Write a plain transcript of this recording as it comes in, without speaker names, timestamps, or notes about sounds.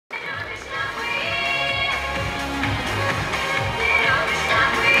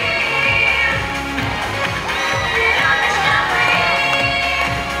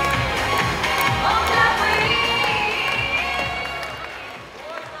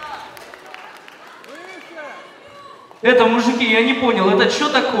Это, мужики, я не понял, это что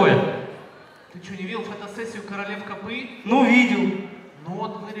такое? Ты что, не видел фотосессию Королев КПИ? Ну, видел. Ну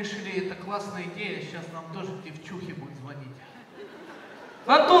вот мы решили, это классная идея, сейчас нам тоже девчухи будут звонить.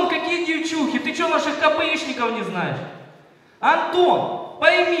 Антон, какие девчухи? Ты что, наших КПИшников не знаешь? Антон,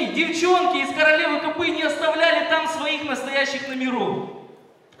 пойми, девчонки из Королевы КПИ не оставляли там своих настоящих номеров.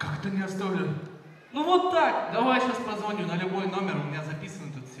 Как это не оставляли? Ну вот так. Давай сейчас позвоню на любой номер, у меня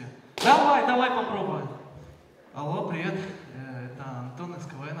записаны тут все. Давай попробуем. Алло, привет, это Антон из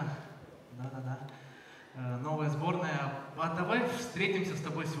КВН. Да-да-да. Новая сборная. А давай встретимся с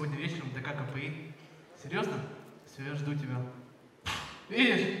тобой сегодня вечером в ДК КПИ. Серьезно? Все, я жду тебя.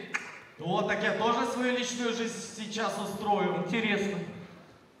 Видишь? Вот, так я тоже свою личную жизнь сейчас устрою. Интересно.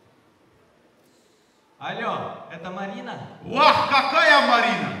 Алло, это Марина? Вах, какая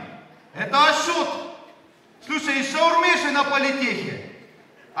Марина! Это Ашут! Слушай, и шаурмиши на политехе.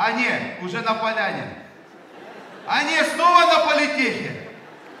 А не, уже на поляне. А не, снова на политехе.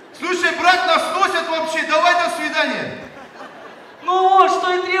 Слушай, брат, нас носят вообще, давай до свидания. Ну вот,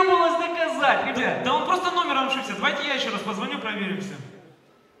 что и требовалось доказать, ребят. Да он просто номером ошибся. Давайте я еще раз позвоню, проверимся.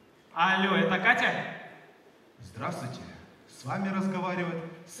 Алло, это Катя? Здравствуйте. С вами разговаривает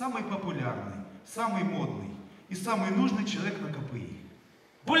самый популярный, самый модный и самый нужный человек на КПИ.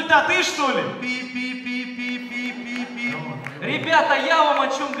 Бульда, ты что ли? Пи-пи-пи-пи-пи-пи-пи. Ребята, я вам о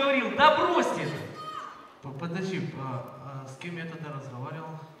чем говорил, да бросьте. Подожди, с кем я тогда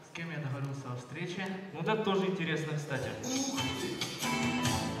разговаривал? С кем я договорился о встрече? Ну это тоже интересно, кстати.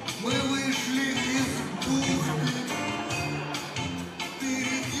 Мы вышли из кухни.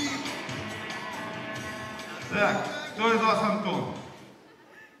 Так, кто из вас Антон?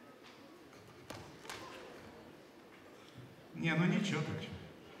 Не, ну ничего так.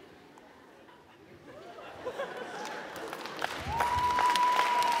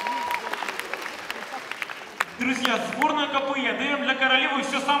 Друзья, сборную КПИ отдаем для Королевы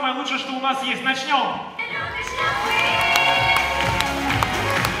все самое лучшее, что у нас есть. Начнем!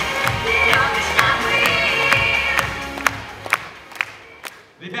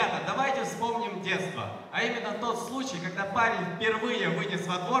 Ребята, давайте вспомним детство. А именно тот случай, когда парень впервые вынес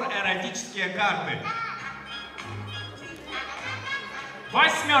во двор эротические карты.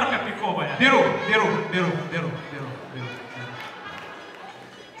 Восьмерка пиковая. Беру.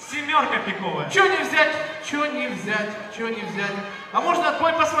 Семерка пиковая. Чё не взять? Чё не взять? А можно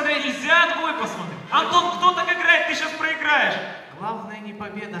отбой посмотреть? Нельзя отбой посмотреть. Антон, кто так играет, ты сейчас проиграешь. Главное не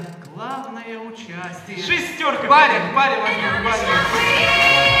победа, главное участие. Шестерка. Парень возьмем, парень.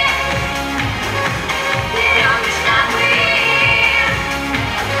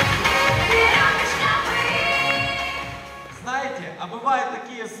 Знаете, а бывают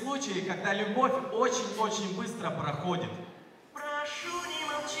такие случаи, когда любовь очень-очень быстро проходит. Прошу, не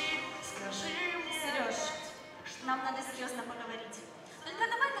молчи, скажи мне. Сереж, нам надо серьезно поговорить. Только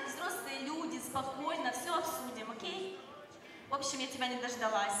давай как взрослые люди, спокойно, все обсудим, окей? В общем, я тебя не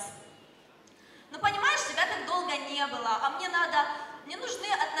дождалась. Ну, понимаешь, тебя так долго не было, а мне нужны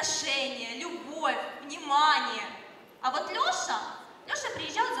отношения, любовь, внимание. А вот Леша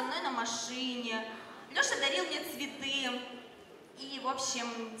приезжал за мной на машине, Леша дарил мне цветы и, в общем,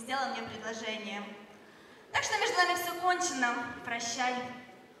 сделал мне предложение. Так что между нами все кончено. Прощай.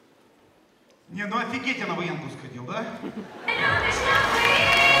 Не, ну офигеть, я на военку сходил, да?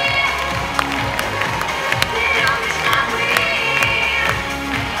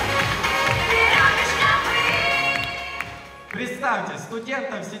 Представьте,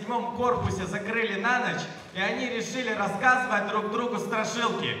 студентов в 7-м корпусе закрыли на ночь, и они решили рассказывать друг другу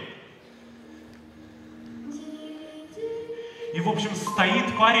страшилки. И, в общем,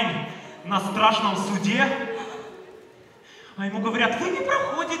 стоит парень на страшном суде, а ему говорят: вы не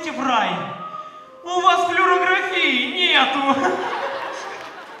проходите в рай, у вас флюорографии нету.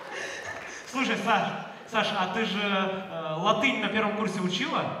 Слушай, Саша, а ты же латынь на первом курсе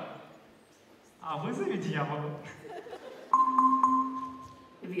учила? А вызови дьявола.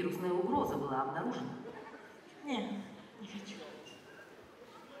 Вирусная угроза была обнаружена. Не хочу.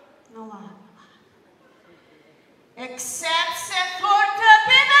 Ну ладно. Exception for the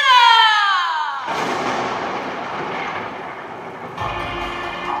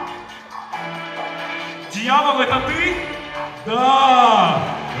Дьявол, это ты? Да,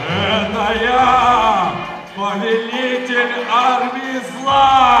 это я, повелитель армии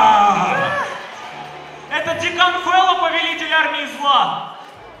зла. Это Дикон Фелло, повелитель армии зла.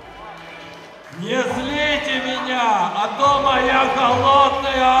 Не злите меня, а то моя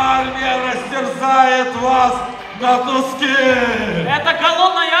голодная армия растерзает вас на куски. Эта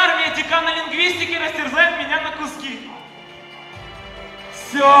голодная армия декана лингвистики растерзает меня на куски.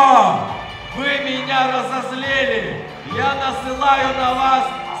 Все, вы меня разозлили. я насылаю на вас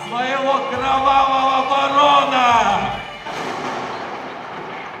своего кровавого барона!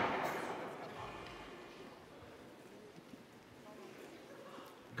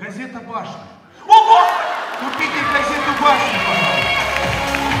 Газета «Башня». Ого! Купите газету «Башня», пожалуйста.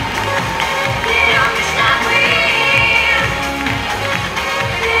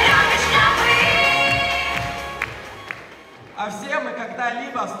 А все мы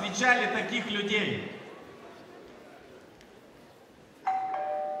когда-либо встречали таких людей.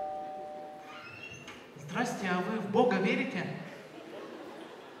 Здрасте, а вы в Бога верите?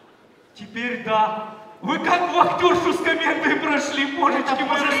 Теперь да. Вы как вахтершу с комендой прошли, божечки,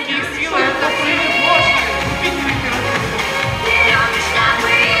 Божеские силы, это привет Божий! Купите литературу!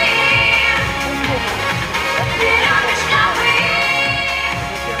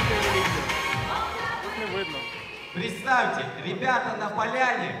 Представьте, ребята на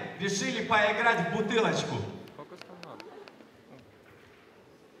поляне решили поиграть в бутылочку.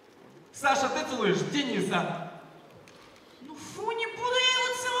 Саша, ты целуешь Дениса. Ну фу, не буду я его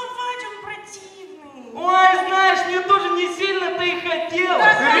целовать, он противный. Ой, знаешь, мне тоже не сильно-то и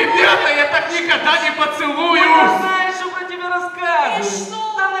хотелось. Ребята, я так никогда не поцелую! Ой, знаешь, что про тебя рассказывают. И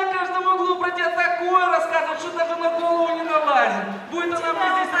что? Да на каждом углу про тебя такое рассказывают, что даже на голову не налазит. Будет она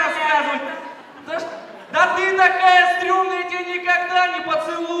мне здесь рассказывать. Да ты такая стрёмная, я тебя никогда не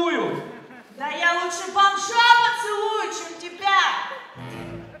поцелую. Да я лучше бомжа поцелую, чем тебя.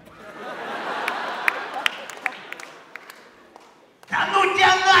 Да ну тебя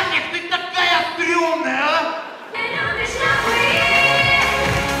нафиг, ты такая стрёмная, а!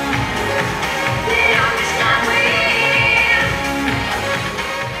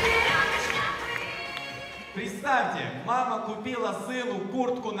 Представьте, мама купила сыну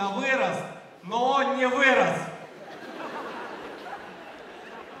куртку на вырост, но он не вырос.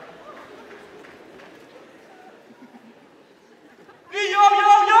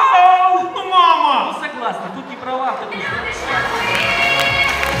 Йоу-йоу-йоу! Ну, мама! Ну согласна, тут не права. Тут не права.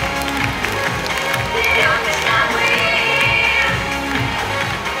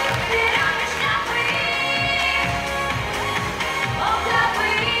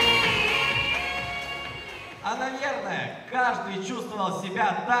 А, наверное, каждый чувствовал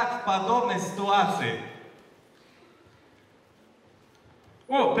себя так в подобной ситуации.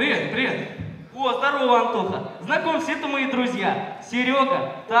 О, привет, привет. О, здорово, Антоха. Знакомься, это мои друзья.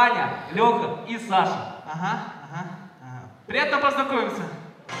 Серега, Таня, Леха и Саша. Ага. Приятно познакомиться.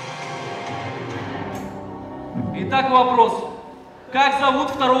 Итак, вопрос. Как зовут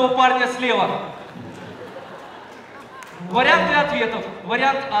второго парня слева? Варианты ответов.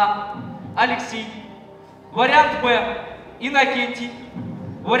 Вариант А. Алексей. Вариант Б. Иннокентий.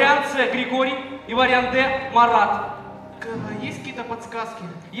 Вариант С. Григорий. И вариант Д. Марат. Есть какие-то подсказки?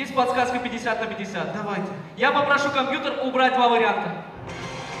 Есть подсказка 50 на 50. Давайте. Я попрошу компьютер убрать два варианта.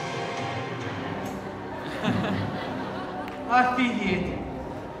 Офигеть.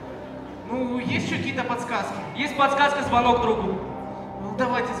 Ну, есть еще какие-то подсказки? Есть подсказка «Звонок другу». Ну,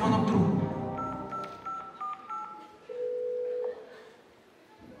 давайте звонок другу.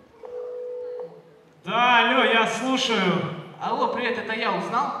 Да, алло, я слушаю. Алло, привет, это я,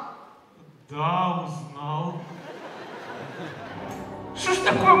 узнал? Да, узнал. Что ж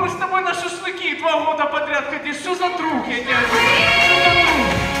такое, мы с тобой на шашлыки 2 года подряд ходили. Что за друг, я тебя говорю? Что за друг?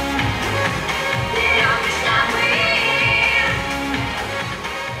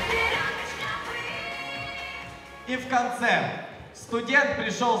 И в конце студент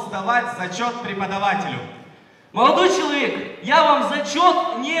пришел сдавать зачет преподавателю. Молодой человек, я вам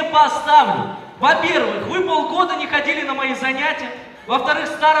зачет не поставлю. Во-первых, вы полгода не ходили на мои занятия. Во-вторых,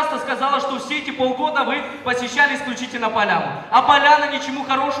 староста сказала, что все эти полгода вы посещали исключительно поляну. А поляна ничему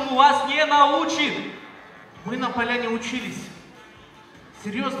хорошему вас не научит. Мы на поляне учились.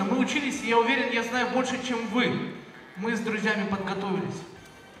 Серьезно, мы учились, и я уверен, я знаю больше, чем вы. Мы с друзьями подготовились.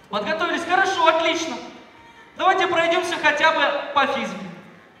 Подготовились? Хорошо, отлично. Давайте пройдемся хотя бы по физике.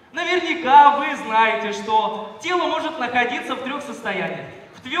 Наверняка вы знаете, что тело может находиться в 3 состояниях.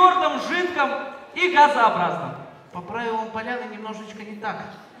 В твердом, жидком и газообразном. По правилам поляны немножечко не так.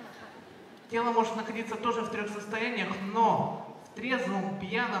 Тело может находиться тоже в 3 состояниях, но в трезвом,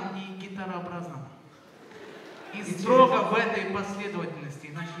 пьяном и гитарообразном. И строго в этой последовательности,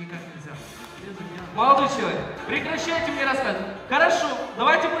 иначе никак нельзя. Молодой человек, прекращайте мне рассказывать. Хорошо,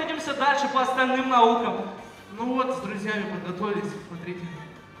 давайте пройдемся дальше по остальным наукам. Ну вот, с друзьями подготовились, смотрите.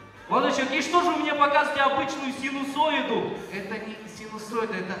 Молодой человек, и что же вы мне показываете обычную синусоиду? Это не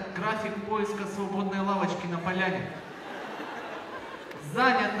синусоида, это график поиска свободной лавочки на поляне.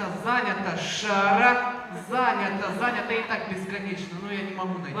 Занято, занято, шара, занято и так бесконечно, но я не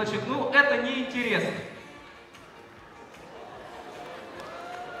могу найти. Молодой человек, ну это неинтересно.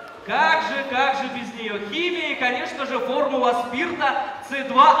 Как же без нее? Химия и, конечно же, формула спирта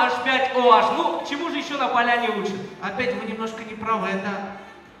C2H5OH. Ну, чему же еще на поляне учат? Опять вы немножко не правы. Это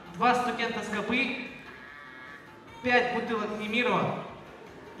 2 студента с КПИ, 5 бутылок Немирова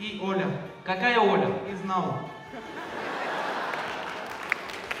и Оля. Какая Оля? Из НАУ.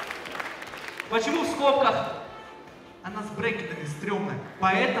 Почему в скобках? Она с брекетами стрёмная.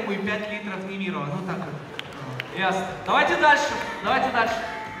 Поэтому и 5 литров Немирова. Ну так вот. Ясно. Давайте дальше.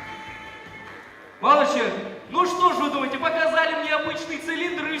 Молодой человек, ну что ж вы думаете, показали мне обычный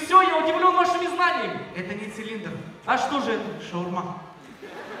цилиндр и все, я удивлен вашими знаниями. Это не цилиндр. А что же это? Шаурма.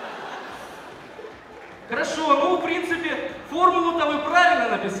 Хорошо, ну в принципе формулу-то вы правильно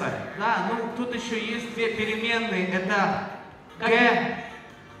написали. Да, ну тут еще есть 2 переменные. Это Г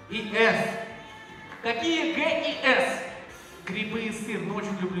и С. Какие Г и С? Грибы и сыр. Ну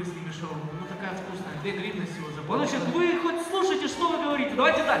очень люблю с ними шаурму. Ну такая вкусная. 2 гривны всего за Молодой человек, вы хоть слушайте, что вы говорите.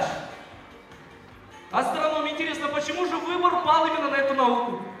 Давайте дальше. Астрономия, интересно, почему же выбор пал именно на эту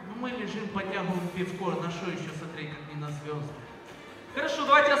науку? Ну мы лежим, подтягиваем пивко. На что еще смотреть, как не на звезды? Хорошо,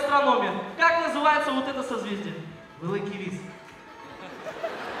 давайте астрономия. Как называется вот это созвездие? Великий віз.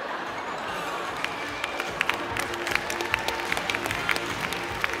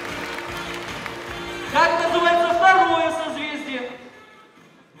 Как называется второе созвездие?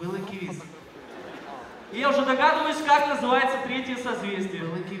 Великий віз. И я уже догадываюсь, как называется третье созвездие.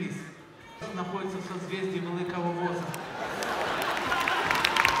 Великий віз. Находится в созвездии Великого Воза.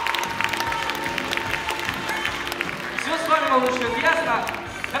 Все с вами, молодой человек, ясно?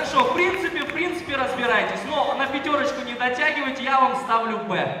 Хорошо, в принципе разбирайтесь, но на 5 не дотягивайте, я вам ставлю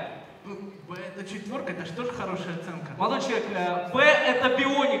Б. Ну, Б это 4, это что же хорошая оценка? Молодой человек, Б это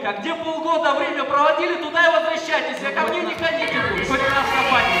бионика. Где полгода время проводили, туда и возвращайтесь, а ко мне не ходите будет. Хоть раз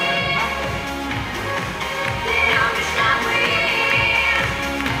на память.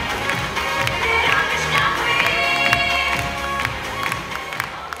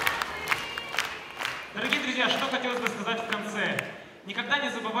 Дорогие друзья, что хотелось бы сказать в конце. Никогда не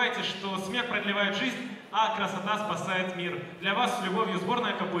забывайте, что смех продлевает жизнь, а красота спасает мир. Для вас с любовью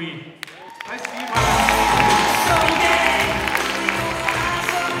сборная КПИ. Спасибо.